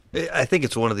I think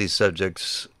it's one of these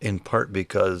subjects in part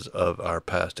because of our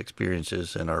past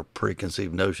experiences and our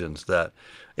preconceived notions that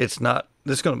it's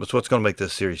what's going to make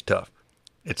this series tough.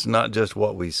 It's not just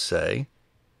what we say,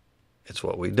 it's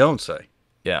what we don't say.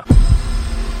 Yeah.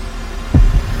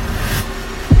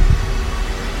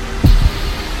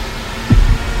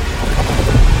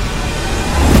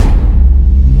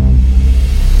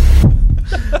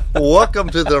 Welcome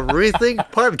to the Rethink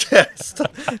Podcast.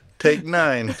 Take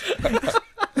 9.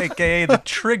 AKA the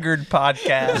Triggered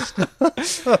Podcast.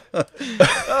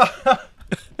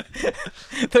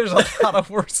 There's a lot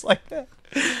of words like that.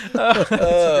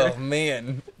 Oh,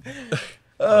 man.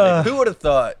 Who would have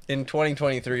thought in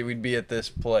 2023 we'd be at this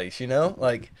place, you know?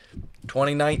 Like,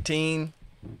 2019,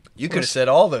 you could have said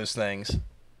all those things.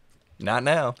 Not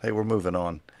now. Hey, we're moving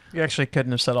on. You actually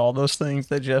couldn't have said all those things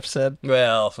that Jeff said.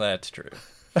 Well, that's true.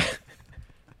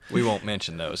 We won't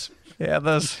mention those. Yeah,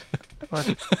 those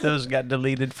got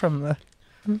deleted from the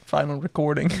final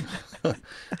recording.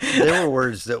 There were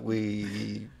words that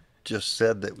we just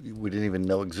said that we didn't even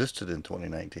know existed in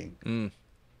 2019.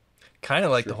 Kind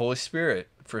of like the Holy Spirit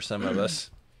for some of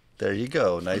us. There you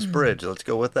go. Nice bridge. Let's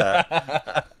go with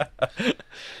that.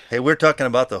 Hey, we're talking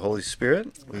about the Holy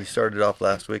Spirit. We started off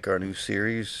last week our new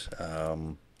series. A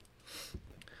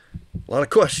lot of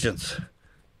questions.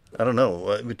 I don't know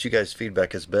what you guys'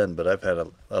 feedback has been, but I've had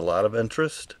a lot of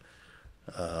interest,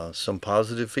 some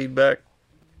positive feedback,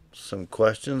 some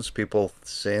questions, people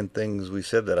saying things we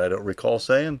said that I don't recall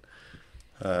saying.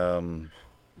 I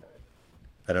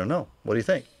don't know. What do you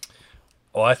think?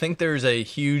 Well, I think there's a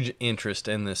huge interest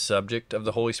in this subject of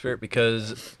the Holy Spirit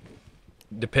because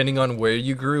depending on where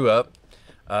you grew up,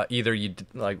 either you,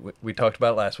 like we talked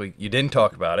about last week, you didn't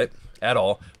talk about it at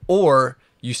all, or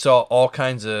you saw all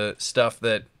kinds of stuff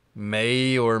that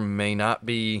may or may not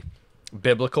be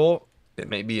biblical. It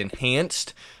may be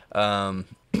enhanced,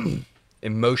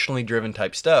 emotionally driven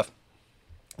type stuff.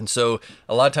 And so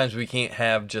a lot of times we can't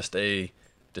have just a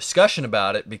discussion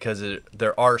about it because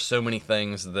there are so many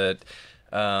things that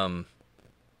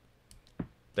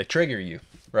they trigger you,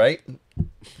 right?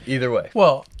 Either way.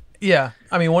 Well, yeah.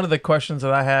 I mean, one of the questions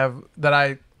that I had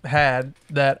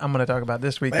that I'm going to talk about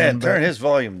this weekend. Man, turn his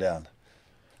volume down.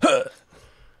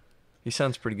 He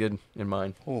sounds pretty good in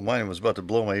mine. Oh, mine was about to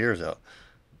blow my ears out.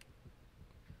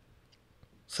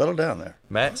 Settle down there.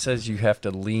 Matt says you have to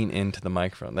lean into the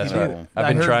microphone. That's I right. know. I've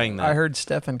been trying that. I heard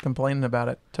Stefan complaining about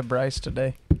it to Bryce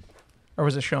today. Or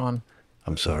was it Sean?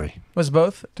 I'm sorry. Was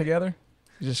both together?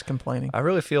 Just complaining. I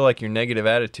really feel like your negative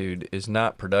attitude is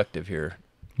not productive here,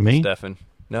 Me? Stefan.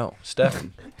 No,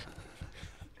 Stefan.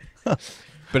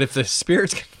 But if the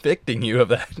Spirit's convicting you of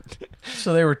that,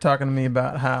 So they were talking to me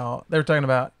about how they were talking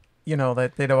about,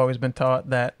 that they'd always been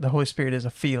taught that the Holy Spirit is a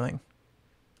feeling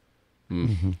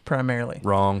primarily.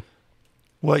 wrong.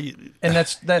 Well, And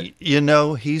that's that.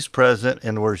 he's present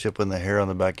in worship when the hair on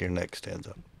the back of your neck stands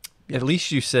up. At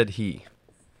least you said he.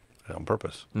 On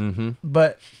purpose. Mm-hmm.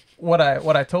 But what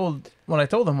I told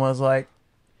them was like,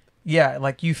 yeah,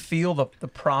 like you feel the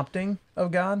prompting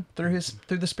of God through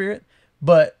the Spirit,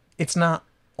 but it's not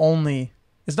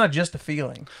just a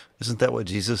feeling. Isn't that what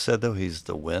Jesus said, though? He's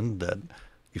the wind that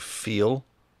you feel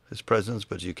his presence,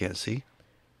 but you can't see.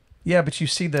 Yeah, but you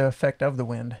see the effect of the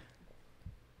wind.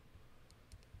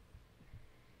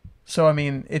 So I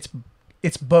mean,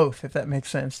 it's both, if that makes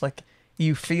sense. Like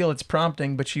you feel its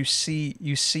prompting, but you see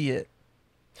it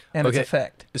and its Okay.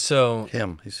 effect. So,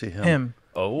 You see him. Him.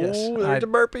 oh, Yes, there's a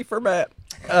burpee for Matt.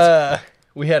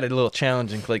 We had a little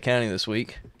challenge in Clay County this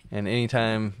week, and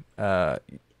anytime the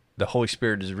Holy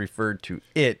Spirit is referred to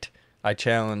it, I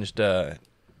challenged the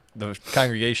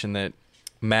congregation that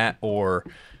Matt or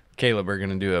Caleb are going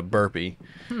to do a burpee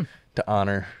to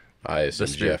honor. I assume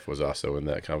Spirit. Jeff was also in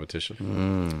that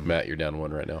competition. Matt, you're down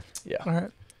 1 right now. Yeah. All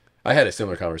right. I had a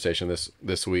similar conversation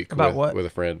this week About what? with a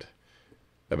friend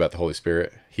about the Holy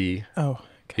Spirit. He Oh,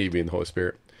 being the Holy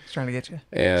Spirit. I was trying to get you.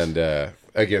 And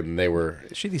again, they were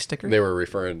Is she the sticker?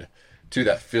 referring to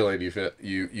that feeling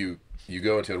you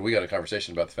go into, and we got a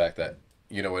conversation about the fact that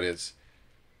it is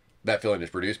that feeling is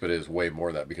produced, but it is way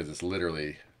more than that because it's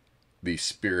literally the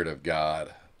Spirit of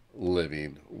God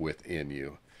living within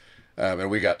you.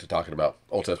 And we got to talking about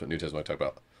Old Testament, New Testament. I talked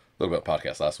about a little bit of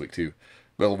podcast last week too,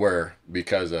 but where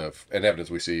because of an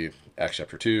evidence we see Acts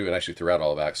chapter 2 and actually throughout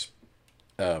all of Acts,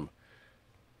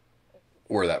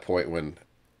 we're at that point when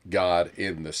God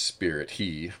in the Spirit,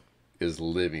 He is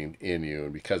living in you,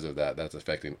 and because of that, that's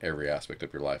affecting every aspect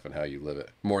of your life and how you live it,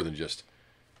 more than just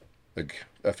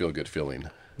a feel-good feeling,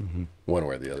 one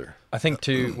way or the other. I think,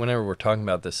 too, whenever we're talking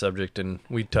about this subject, and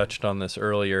we touched on this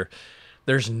earlier,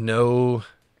 there's no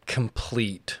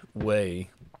complete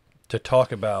way to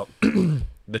talk about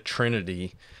the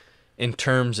Trinity in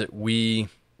terms that we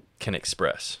can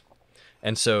express.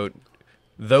 And so,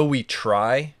 though we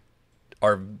try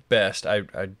our best,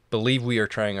 I believe we are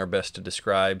trying our best to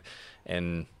describe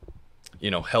and,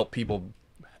 help people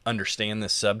understand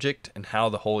this subject and how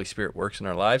the Holy Spirit works in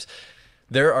our lives.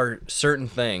 There are certain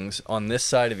things on this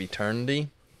side of eternity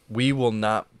we will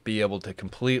not be able to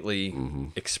completely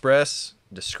express,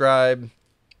 describe,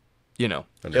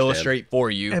 illustrate for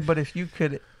you. But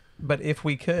if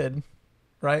we could,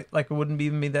 right? Like, it wouldn't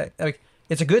even be that. Like,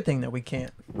 it's a good thing that we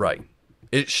can't. Right.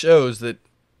 It shows that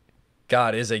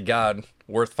God is a God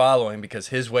worth following because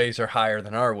his ways are higher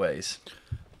than our ways.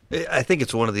 I think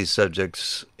it's one of these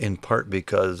subjects in part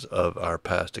because of our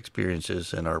past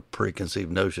experiences and our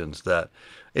preconceived notions that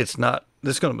it's not.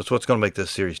 It's what's going to make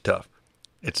this series tough.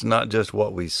 It's not just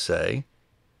what we say;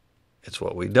 it's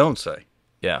what we don't say.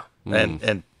 Yeah.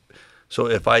 And so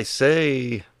if I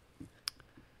say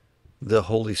the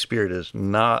Holy Spirit is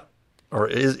not or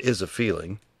is a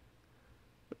feeling,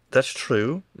 that's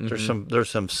true. There's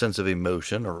some sense of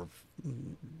emotion or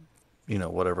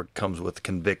whatever comes with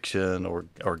conviction or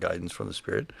guidance from the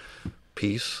Spirit,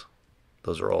 peace.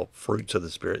 Those are all fruits of the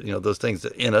Spirit. Those things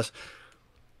that in us.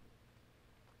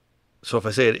 So if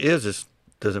I say it is, it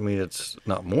doesn't mean it's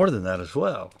not more than that as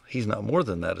well. He's not more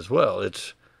than that as well.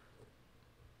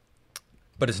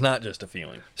 But it's not just a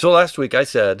feeling. So last week I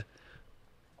said,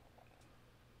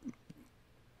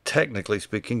 technically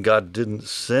speaking, God didn't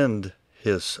send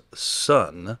his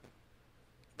Son.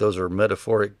 Those are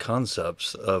metaphoric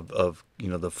concepts of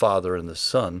the Father and the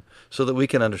Son, so that we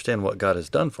can understand what God has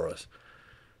done for us.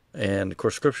 And of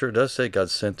course, Scripture does say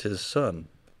God sent his Son.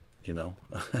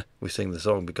 We sing the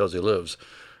song Because He Lives.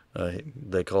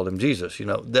 They called him Jesus.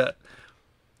 That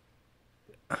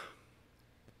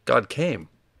God came.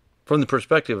 From the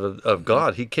perspective of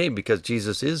God, he came because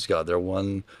Jesus is God. They're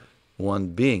one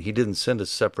being. He didn't send a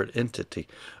separate entity.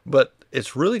 But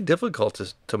it's really difficult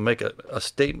to make a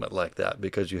statement like that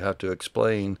because you have to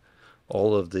explain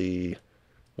all of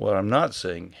what I'm not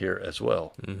saying here as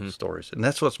well, stories. And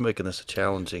that's what's making this a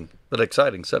challenging but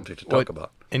exciting subject to talk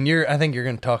about. And I think you're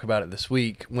going to talk about it this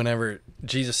week whenever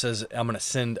Jesus says, I'm going to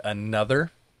send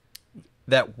another.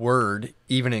 That word,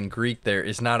 even in Greek there,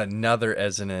 is not another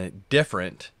as in a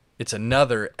different. It's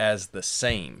another as the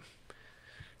same.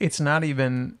 It's not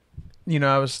even,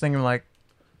 I was thinking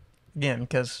again,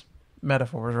 because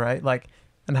metaphors, right?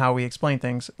 And how we explain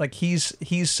things.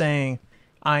 He's saying,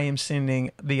 I am sending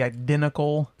the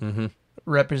identical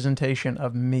representation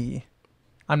of me.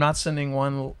 I'm not sending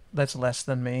one that's less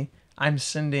than me. I'm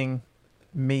sending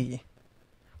me.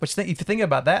 Which, if you think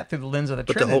about that through the lens of the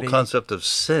Trinity. But the whole concept of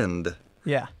send.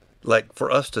 Yeah. Like for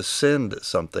us to send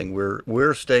something,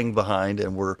 we're staying behind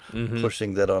and we're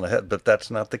pushing that on ahead. But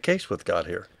that's not the case with God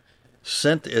here.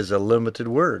 Sent is a limited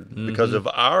word because of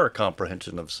our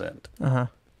comprehension of sent.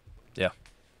 Yeah.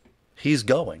 He's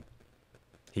going.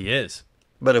 He is.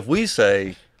 But if we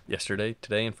say yesterday,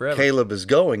 today, and forever, Caleb is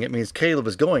going, it means Caleb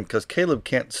is going because Caleb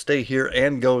can't stay here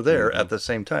and go there at the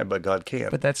same time, but God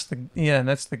can. But that's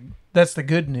the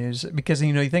good news because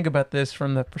you think about this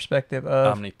from the perspective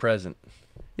of omnipresent.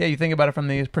 Yeah, you think about it from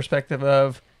the perspective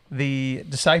of the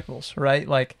disciples, right?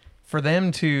 For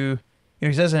them to,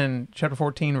 he says in chapter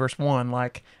 14, verse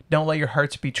 1, don't let your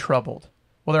hearts be troubled.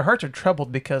 Well, their hearts are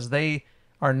troubled because they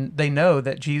know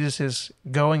that Jesus is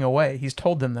going away. He's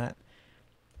told them that.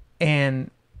 And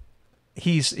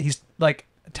he's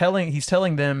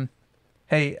telling them,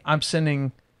 hey, I'm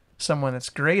sending someone that's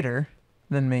greater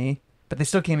than me, but they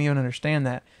still can't even understand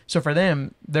that. So for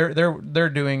them, they're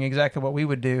doing exactly what we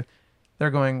would do.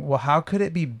 They're going, well, how could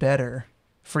it be better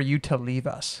for you to leave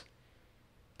us?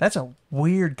 That's a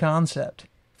weird concept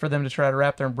for them to try to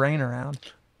wrap their brain around.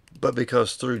 But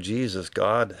because through Jesus,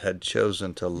 God had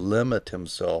chosen to limit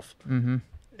himself in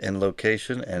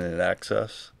location and in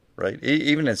access, right?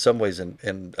 Even in some ways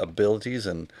in abilities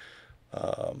and,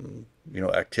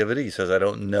 activity. He says, I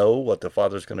don't know what the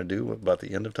Father's going to do about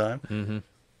the end of time.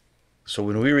 So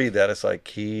when we read that, it's like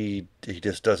he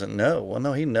just doesn't know. Well,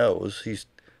 no, he knows.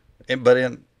 But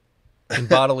in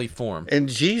bodily form. In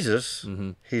Jesus,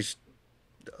 he's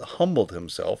humbled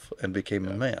himself and became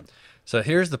a man. So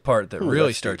here's the part that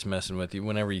really starts messing with you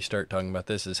whenever you start talking about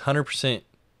this is 100%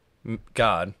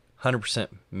 God, 100%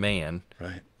 man.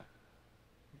 Right.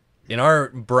 In our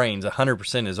brains,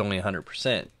 100% is only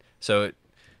 100%. So,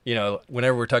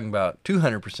 whenever we're talking about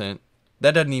 200%,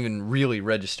 that doesn't even really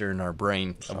register in our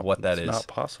brain of what that is. It's not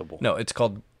possible. No, it's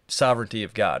called sovereignty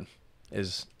of God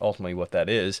is ultimately what that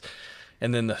is.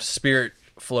 And then the Spirit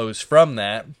flows from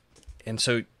that. And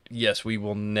so, yes, we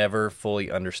will never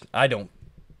fully understand.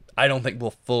 I don't think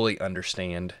we'll fully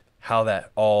understand how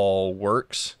that all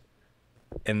works.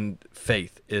 And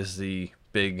faith is the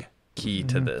big key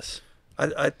to this.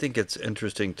 I think it's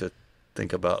interesting to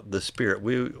think about the Spirit.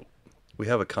 We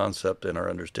have a concept in our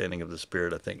understanding of the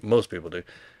Spirit, I think most people do,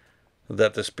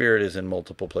 that the Spirit is in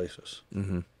multiple places,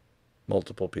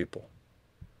 multiple people.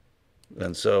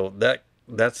 And so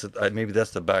that's maybe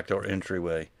that's the backdoor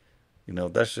entryway. You know,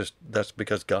 that's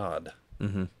because God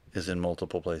is in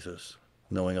multiple places,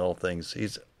 knowing all things.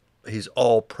 He's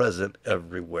all present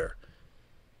everywhere,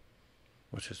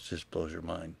 which just blows your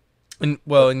mind. And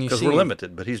you Because see we're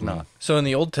limited, but he's not. So in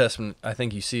the Old Testament, I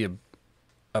think you see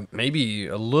a maybe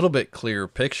a little bit clearer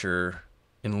picture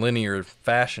in linear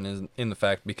fashion in the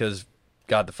fact because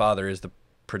God the Father is the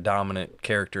predominant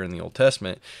character in the Old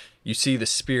Testament. You see the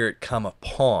Spirit come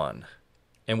upon,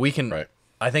 and we can. Right.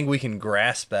 I think we can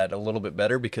grasp that a little bit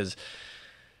better because,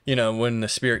 you know, when the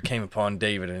Spirit came upon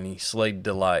David and he slayed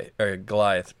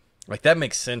Goliath, like that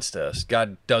makes sense to us.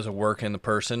 God does a work in the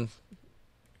person,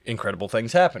 incredible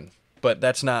things happen. But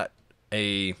that's not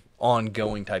a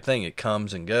ongoing type thing. It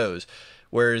comes and goes.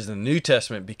 Whereas in the New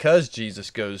Testament, because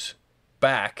Jesus goes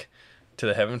back to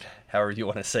the heaven, however you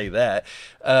want to say that,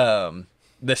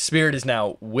 the Spirit is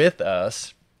now with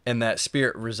us, and that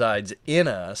Spirit resides in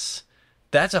us.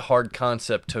 That's a hard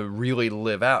concept to really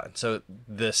live out. And so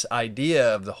this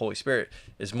idea of the Holy Spirit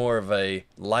is more of a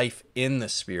life in the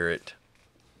Spirit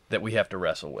that we have to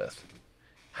wrestle with.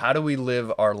 How do we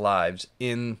live our lives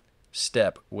in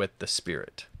step with the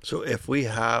Spirit? So if we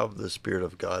have the Spirit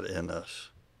of God in us,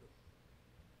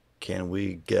 can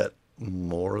we get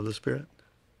more of the Spirit?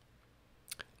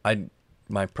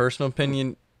 My personal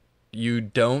opinion, you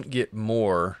don't get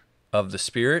more of the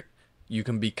Spirit. You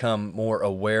can become more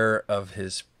aware of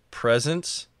His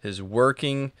presence, His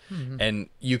working, and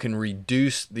you can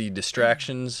reduce the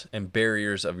distractions and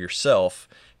barriers of yourself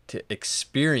to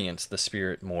experience the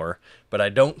Spirit more. But I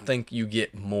don't think you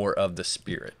get more of the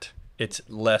Spirit. It's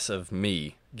less of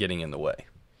me getting in the way.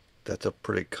 That's a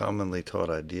pretty commonly taught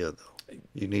idea, though.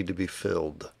 You need to be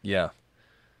filled. Yeah.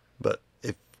 But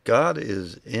if God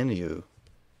is in you,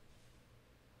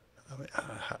 I mean,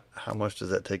 how much does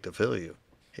that take to fill you?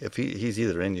 If he's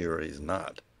either in you or he's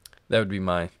not. That would be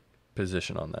my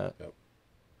position on that. Yep.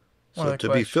 One So of the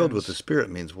to be filled with the questions- Spirit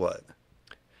means what?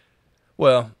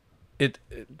 Well,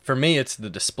 for me, it's the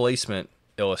displacement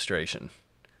illustration.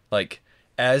 Like,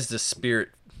 as the Spirit,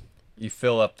 you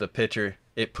fill up the pitcher,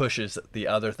 it pushes the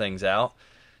other things out.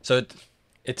 So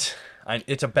it's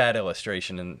a bad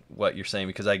illustration in what you're saying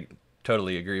because I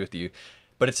totally agree with you.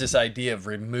 But it's this idea of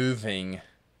removing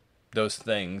those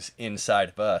things inside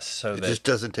of us so It that, just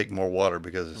doesn't take more water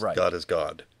because Right. God is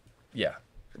God. yeah.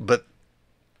 But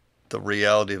the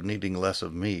reality of needing less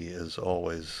of me is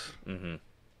always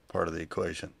part of the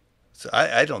equation. So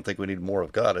I don't think we need more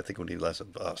of God. I think we need less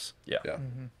of us. Yeah. Yeah.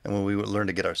 And when we learn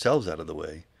to get ourselves out of the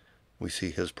way, we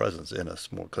see His presence in us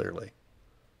more clearly.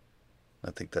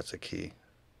 I think that's a key.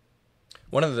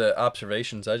 One of the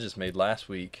observations I just made last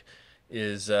week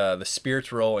is the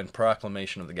Spirit's role in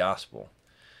proclamation of the gospel.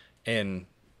 And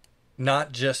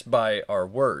not just by our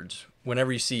words.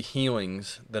 Whenever you see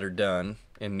healings that are done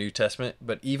in New Testament,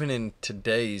 but even in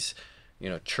today's,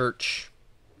 church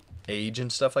age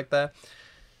and stuff like that,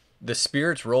 the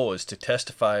Spirit's role is to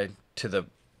testify to the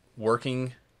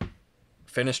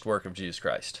finished work of Jesus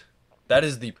Christ. That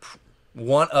is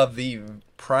one of the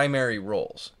primary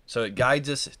roles. So it guides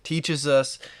us, it teaches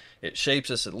us, it shapes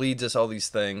us, it leads us, all these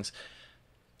things.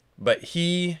 But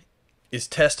He is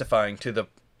testifying to the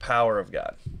power of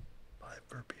God. 5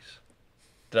 burpees.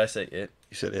 Did I say it?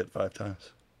 You said it 5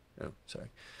 times. Oh, sorry.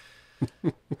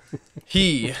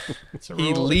 He It's a He rule-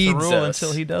 it's a leads rule us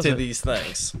until he does to it. these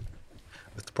things.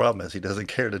 But the problem is He doesn't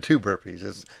care to do burpees.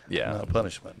 It's Yeah. not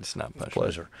punishment. It's not punishment.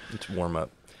 pleasure. It's warm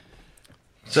up.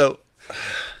 So,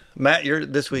 Matt,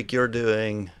 this week you're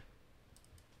doing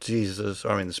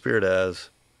the Spirit as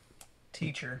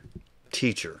Teacher,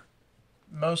 teacher.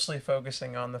 mostly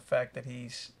focusing on the fact that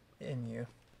He's in you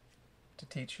to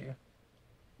teach you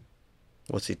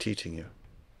What's He teaching you?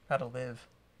 how to live.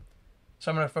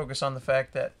 So I'm going to focus on the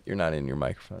fact that, You're not in your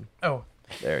microphone.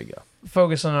 There you go.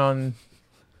 focusing on,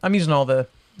 I'm using all the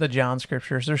John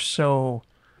scriptures. There's so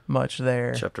much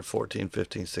there. Chapter 14,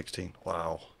 15, 16.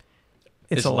 Wow.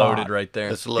 It's a loaded lot. right there.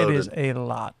 It's loaded. It is a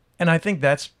lot. And I think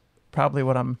that's probably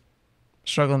what I'm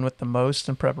struggling with the most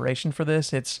in preparation for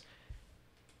this. It's,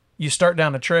 you start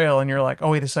down a trail and you're like, oh,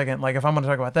 wait a second. Like, if I'm going to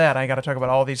talk about that, I got to talk about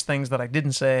all these things that I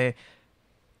didn't say.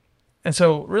 And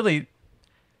so, really,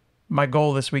 my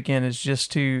goal this weekend is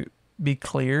just to be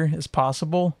clear as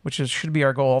possible, should be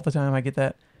our goal all the time. I get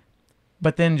that.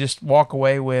 But then just walk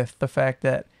away with the fact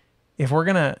that if we're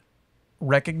gonna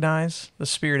recognize the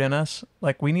Spirit in us,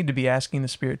 like we need to be asking the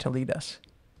Spirit to lead us.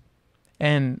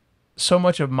 And so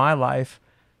much of my life,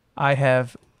 I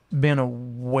have been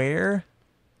aware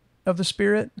of the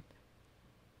Spirit,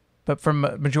 but from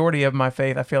a majority of my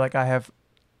faith, I feel like I have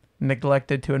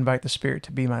neglected to invite the Spirit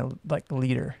to be my like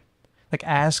leader. Like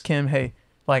ask Him, hey,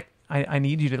 like I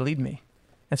need you to lead me.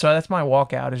 And so that's my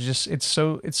walkout. Is just it's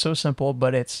so simple,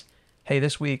 but it's, hey,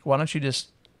 this week, why don't you just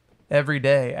every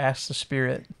day ask the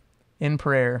Spirit in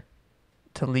prayer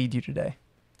to lead you today?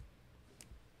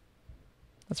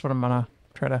 That's what I'm gonna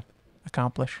try to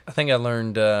accomplish. I think I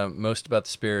learned most about the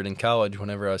Spirit in college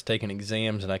whenever I was taking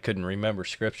exams and I couldn't remember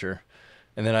Scripture.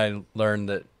 And then I learned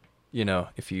that, you know,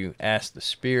 if you ask the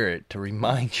Spirit to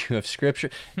remind you of Scripture,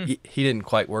 he didn't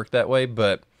quite work that way,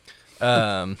 but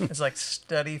It's like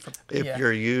study for If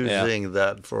you're using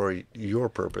that for your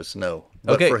purpose, no.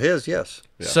 But Okay. for his, yes.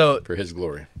 Yeah, So- for His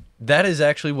glory. that is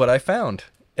actually what I found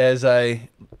as I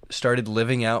started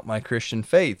living out my Christian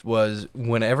faith. Was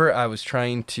whenever I was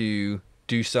trying to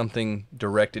do something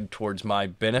directed towards my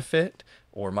benefit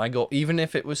or my goal, even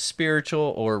if it was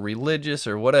spiritual or religious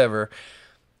or whatever,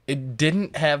 it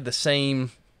didn't have the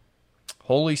same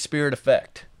Holy Spirit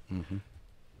effect.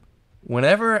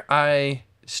 Whenever I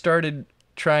started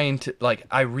trying to, like,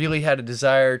 I really had a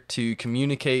desire to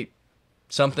communicate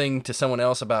something to someone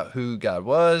else about who God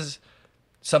was,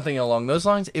 something along those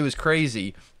lines, it was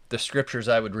crazy. The scriptures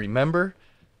I would remember,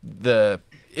 it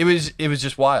was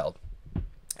just wild.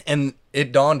 And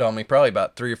it dawned on me probably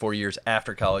about 3 or 4 years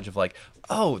after college of like,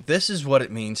 oh, this is what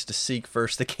it means to seek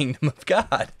first the kingdom of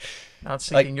God. not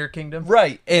seeking your kingdom.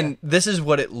 Right. And this is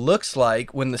what it looks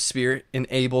like when the Spirit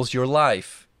enables your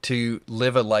life to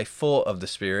live a life full of the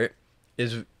Spirit,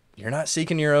 is you're not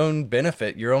seeking your own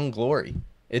benefit, your own glory.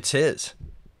 It's His.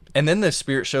 And then the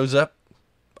Spirit shows up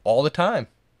all the time.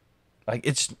 Like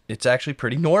it's actually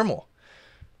pretty normal.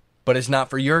 But it's not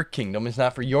for your kingdom, it's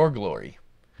not for your glory.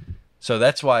 So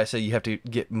that's why I say you have to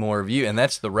get more of you, and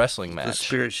that's the wrestling match. The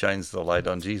Spirit shines the light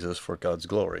on Jesus for God's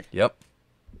glory, Yep.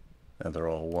 and they're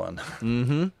all one.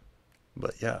 Mm-hmm.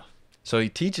 But yeah, So He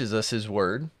teaches us His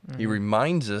word. He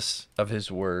reminds us of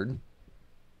His word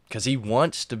because He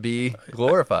wants to be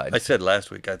glorified. I said last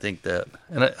week, I think that,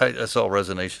 and I saw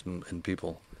resonation in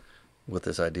people with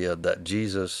this idea that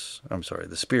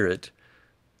the Spirit,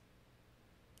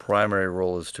 primary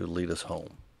role is to lead us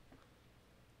home.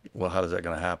 Well, how is that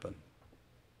going to happen?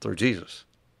 Through Jesus.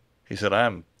 He said,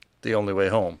 I'm the only way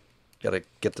home. Got to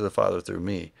get to the Father through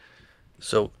me.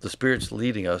 So the Spirit's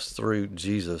leading us through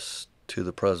Jesus to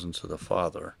the presence of the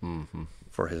Father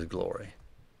for His glory.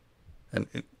 And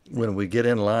when we get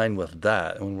in line with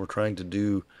that, when we're trying to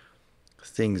do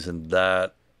things in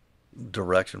that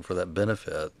direction for that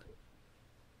benefit,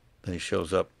 then He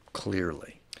shows up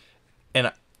clearly.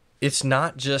 And it's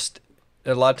not just,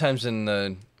 a lot of times in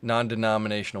the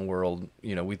non-denominational world,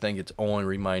 you know, we think it's only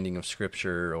reminding of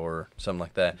Scripture or something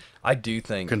like that. I do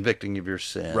think, Convicting of your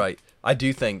sin. right, I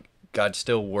do think God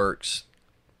still works,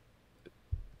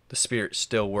 the Spirit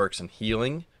still works in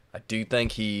healing. I do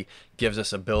think He gives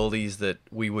us abilities that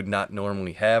we would not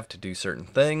normally have to do certain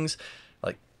things.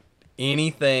 Like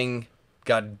anything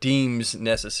God deems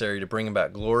necessary to bring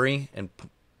about glory and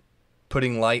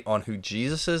putting light on who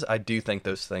Jesus is, I do think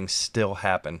those things still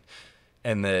happen.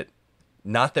 And that,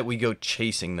 not that we go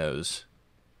chasing those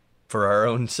for our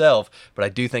own self, but I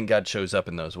do think God shows up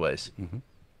in those ways. Mm-hmm.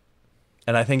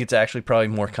 And I think it's actually probably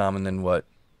more common than what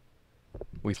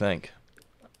we think.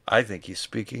 I think He's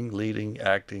speaking, leading,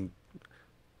 acting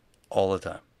all the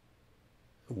time.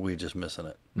 We're just missing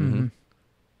it. Mm-hmm.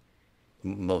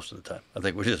 Most of the time. I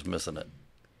think we're just missing it.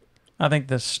 I think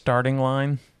the starting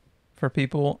line for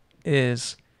people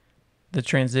is the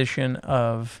transition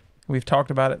of, we've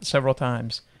talked about it several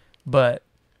times, but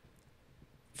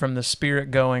from the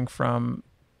Spirit going from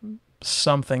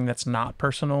something that's not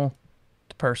personal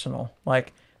to personal.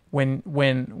 Like when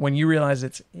you realize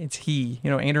it's He,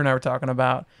 you know, Andrew and I were talking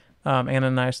about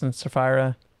Ananias and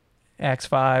Sapphira, Acts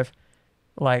 5,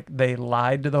 like they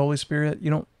lied to the Holy Spirit. You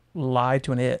don't lie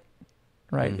to an it,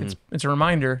 right? Mhm. It's a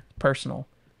reminder, personal.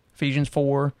 Ephesians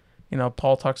 4, you know,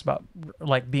 Paul talks about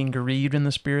like being grieved in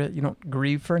the Spirit. You don't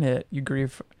grieve for an it, you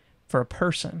grieve for a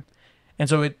person. And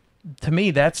so to me,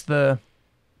 that's the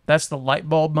light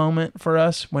bulb moment for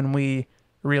us when we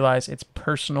realize it's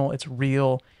personal, it's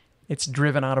real, it's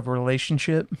driven out of a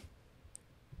relationship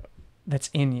that's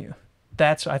in you.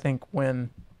 That's, I think,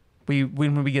 when we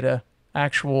get a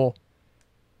actual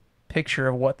picture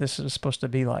of what this is supposed to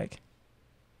be like.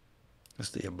 It's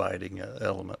the abiding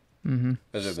element. Mm-hmm.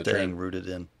 As in the Staying rooted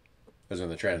in. as in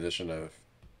the transition of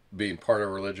being part of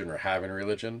religion or having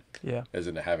religion Yeah. as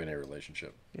into having a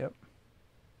relationship. Yep.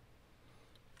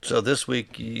 So this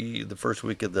week, the first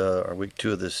week of or week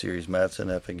 2 of this series, Matt's in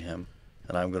Effingham,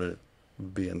 and I'm going to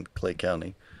be in Clay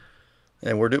County.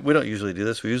 And we don't usually do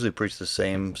this. We usually preach the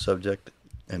same subject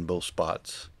in both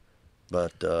spots,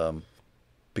 but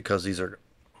because these are,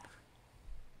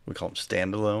 we call them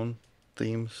standalone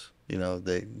themes. You know,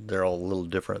 they're all a little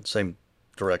different, same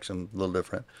direction, a little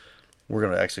different. We're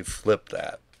going to actually flip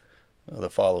that the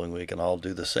following week, and I'll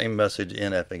do the same message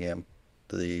in Effingham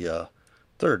the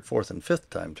third, fourth, and fifth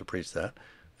time to preach that,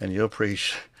 and you'll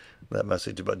preach that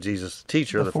message about Jesus, the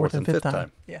teacher, the fourth and fifth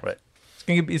time. Yeah. Right.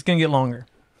 It's gonna get longer.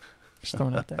 Just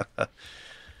throwing it out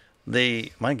there.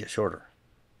 Mine get shorter.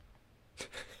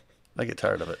 I get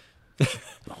tired of it.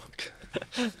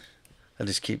 I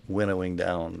just keep winnowing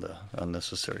down the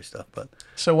unnecessary stuff. But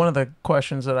So one of the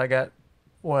questions that I got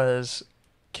was,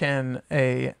 can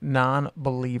a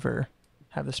non-believer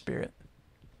have the Spirit?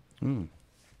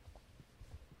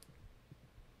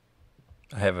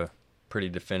 I have a pretty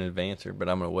definitive answer, but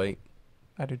I'm going to wait.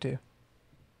 I do too.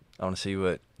 I want to see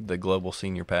what the global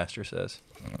senior pastor says.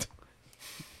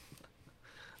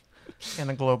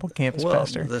 And a global campus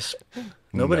pastor.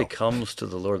 Nobody No. comes to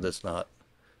the Lord that's not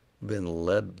been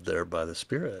led there by the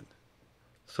Spirit.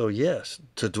 So yes,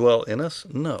 to dwell in us,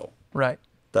 no. Right.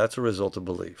 That's a result of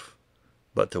belief.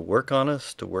 But to work on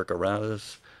us, to work around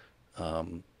us,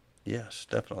 yes,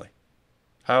 definitely.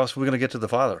 How else are we going to get to the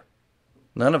Father?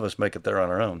 None of us make it there on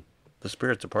our own. The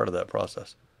Spirit's a part of that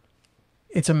process.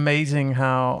 It's amazing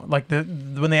how, like,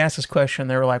 when they asked this question,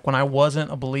 they were like, when I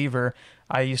wasn't a believer,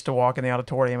 I used to walk in the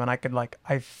auditorium and I could, like,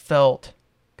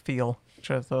 feel, which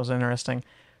I thought was interesting.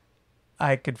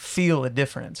 I could feel a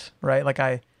difference, right? Like,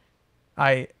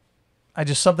 I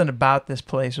just, something about this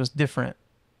place was different.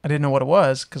 I didn't know what it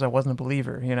was because I wasn't a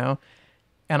believer, you know?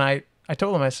 And I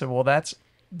told him, I said, well, that's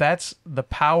the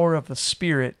power of the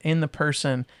Spirit in the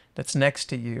person that's next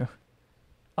to you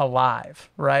alive,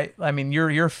 right? I mean,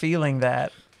 you're feeling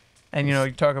that. And, you know,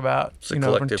 you talk about, It's a you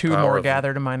know, when collective two power more of-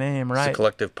 gathered in my name, It's right? the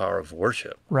collective power of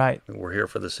worship. Right, We're here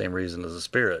for the same reason as the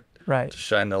Spirit. right. To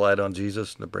shine the light on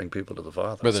Jesus and to bring people to the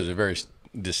Father. But there's a very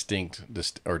distinct.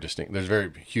 There's a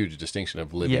very huge distinction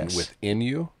of living Yes. within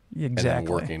you and then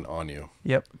Exactly. working on you.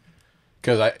 Yep.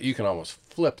 Because you can almost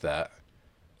flip that.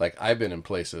 Like, I've been in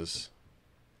places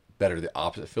that are the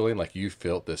opposite feeling. Like, you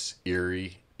felt this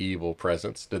eerie, evil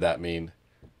presence. Did that mean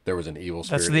there was an evil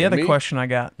spirit? That's the in other me? question I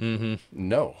got.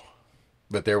 No,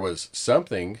 but there was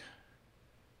something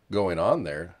going on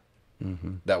there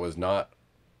that was not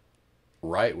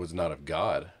right. Was not of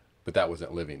God, but that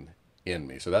wasn't living in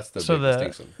me. So that's the big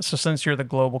distinction. So since you're the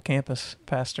global campus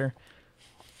pastor,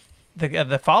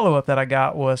 the follow-up that I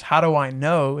got was, how do I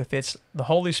know if it's the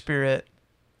Holy Spirit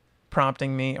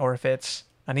prompting me or if it's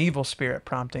an evil spirit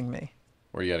prompting me?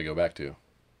 Where you got to go back to.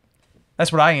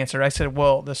 That's what I answered. I said,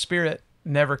 well, the Spirit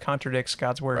never contradicts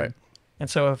God's word. Right. And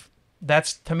so if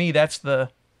that's, to me, that's the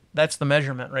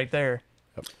measurement right there.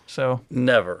 Yep. So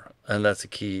Never. And that's a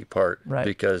key part. Right.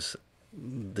 Because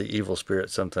the evil spirit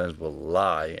sometimes will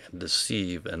lie and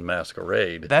deceive and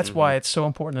masquerade. that's why it's so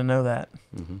important to know that.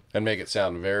 And make it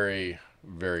sound very,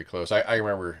 very close. I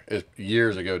remember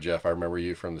years ago, Jeff, I remember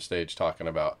you from the stage talking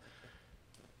about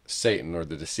Satan or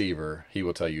the deceiver. He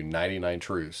will tell you 99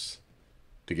 truths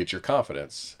to get your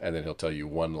confidence, and then he'll tell you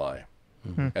one lie.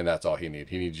 And that's all he needs.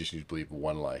 He needs you to believe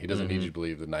one lie. He doesn't need you to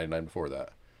believe the 99 before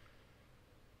that.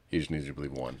 He just needs you to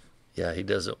believe one. Yeah, he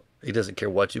doesn't care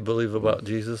what you believe about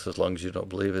Jesus as long as you don't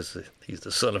believe he's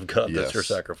the Son of God. That's your Yes.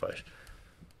 sacrifice.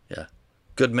 Yeah.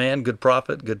 Good man, good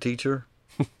prophet, good teacher,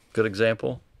 good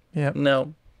example. Yep.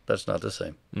 No, that's not the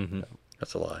same.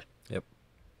 That's a lie. Yep.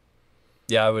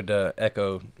 Yeah, I would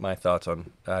echo my thoughts on.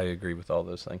 I agree with all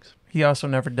those things. He also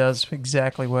never does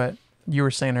exactly what you were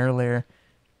saying earlier.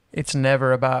 It's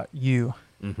never about you.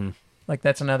 Mm-hmm. Like,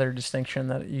 that's another distinction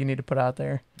that you need to put out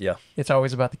there. Yeah. It's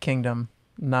always about the kingdom,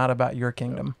 not about your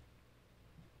kingdom.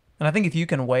 And I think if you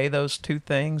can weigh those two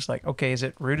things, like, okay, is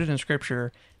it rooted in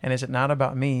Scripture and is it not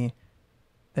about me?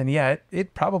 Then yeah,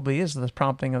 it probably is the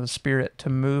prompting of the Spirit to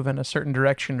move in a certain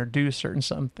direction or do certain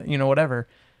something, you know, whatever.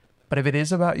 But if it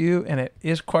is about you and it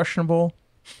is questionable,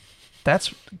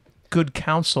 that's good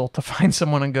counsel to find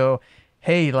someone and go,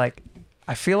 hey, like,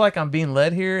 I feel like I'm being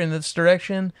led here in this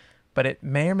direction, but it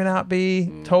may or may not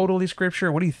be totally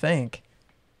Scripture. What do you think?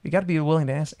 You got to be willing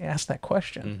to ask that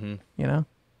question, you know?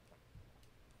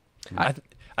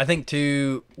 I think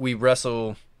too, we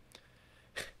wrestle.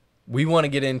 We want to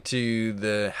get into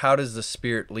the how does the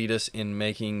Spirit lead us in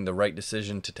making the right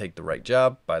decision to take the right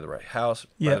job, buy the right house, buy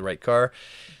Yep. the right car,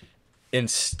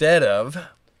 instead of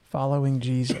Following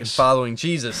Jesus. following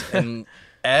Jesus. And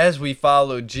as we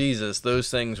follow Jesus, those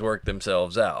things work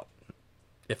themselves out,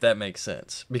 if that makes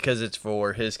sense, because it's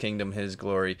for his kingdom, his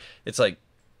glory. It's like,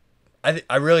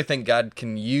 I really think God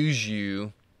can use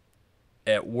you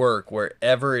at work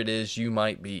wherever it is you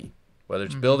might be, whether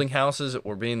it's building houses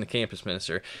or being the campus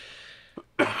minister.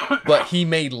 But he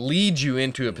may lead you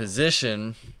into a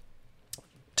position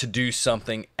to do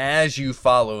something as you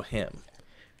follow him.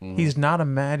 He's not a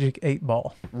magic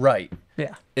 8-ball. Right.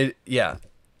 Yeah. Yeah.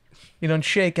 You don't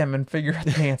shake him and figure out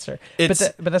the answer.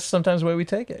 It's- but that's sometimes the way we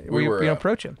take it. We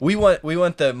approach him. We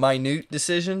want the minute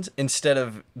decisions instead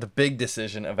of the big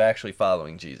decision of actually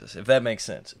following Jesus, if that makes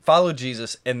sense. Follow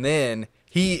Jesus, and then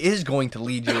he is going to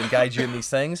lead you and guide you in these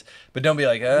things, but don't be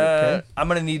like, I'm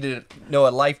going to need to know a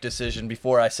life decision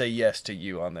before I say yes to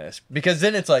you on this. Because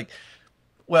then it's like,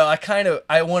 well,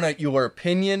 I want your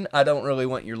opinion. I don't really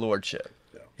want your lordship.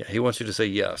 Yeah, he wants you to say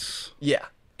yes. Yeah.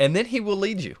 And then he will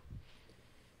lead you.